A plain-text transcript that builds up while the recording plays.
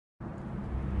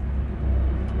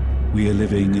We are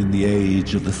living in the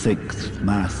age of the sixth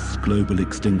mass global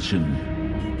extinction.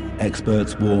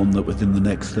 Experts warn that within the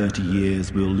next 30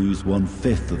 years we'll lose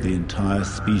 1/5 of the entire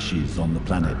species on the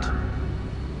planet.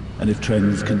 And if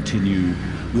trends continue,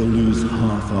 we'll lose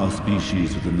half our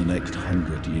species within the next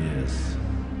 100 years.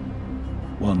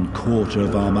 1/4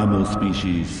 of our mammal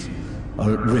species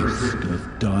are at risk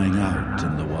of dying out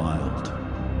in the wild.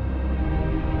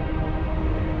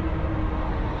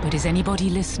 But is anybody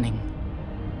listening?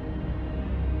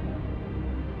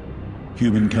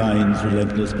 Humankind's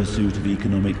relentless pursuit of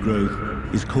economic growth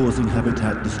is causing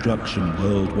habitat destruction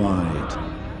worldwide,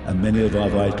 and many of our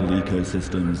vital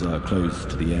ecosystems are close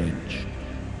to the edge.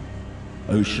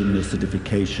 Ocean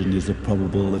acidification is a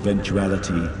probable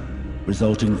eventuality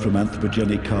resulting from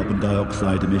anthropogenic carbon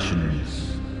dioxide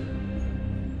emissions.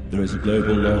 There is a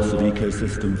global loss of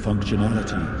ecosystem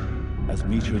functionality as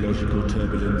meteorological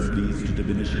turbulence leads to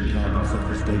diminishing carbon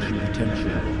sequestration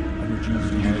potential and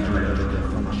reduced hydrological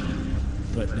function,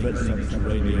 threatening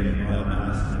subterranean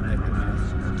biomass, ecomass,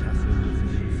 potassium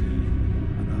deficiency,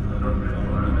 and other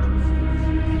environmental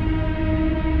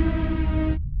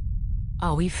threats.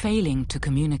 Are we failing to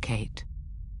communicate?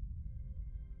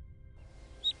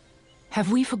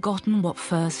 Have we forgotten what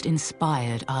first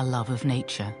inspired our love of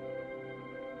nature?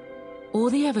 All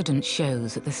the evidence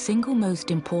shows that the single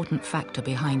most important factor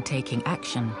behind taking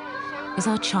action is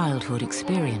our childhood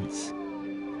experience.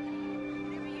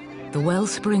 The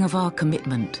wellspring of our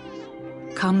commitment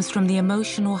comes from the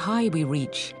emotional high we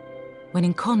reach when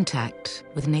in contact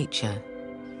with nature.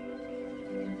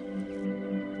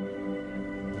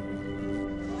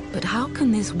 But how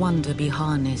can this wonder be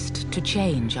harnessed to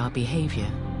change our behavior?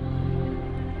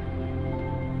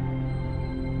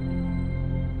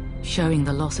 Showing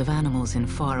the loss of animals in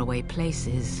faraway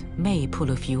places may pull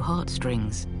a few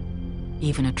heartstrings,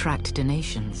 even attract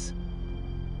donations.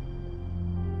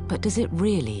 But does it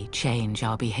really change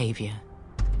our behavior?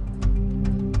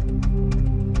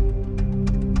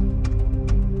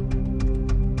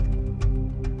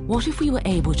 What if we were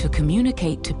able to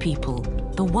communicate to people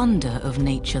the wonder of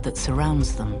nature that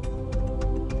surrounds them,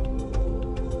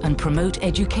 and promote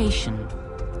education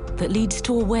that leads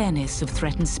to awareness of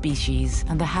threatened species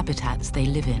and the habitats they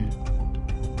live in?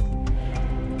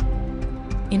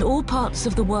 In all parts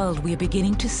of the world, we are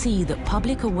beginning to see that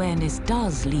public awareness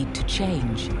does lead to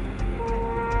change,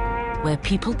 where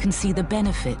people can see the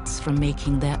benefits from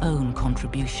making their own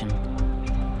contribution.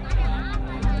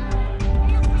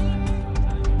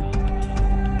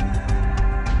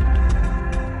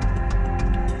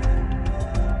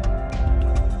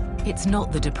 It's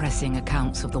not the depressing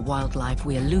accounts of the wildlife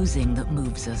we are losing that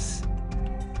moves us.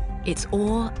 It's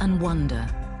awe and wonder,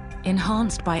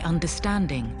 enhanced by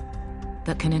understanding,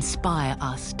 that can inspire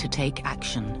us to take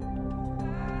action.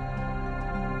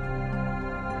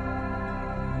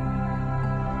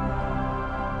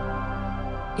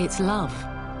 It's love,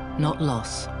 not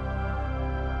loss.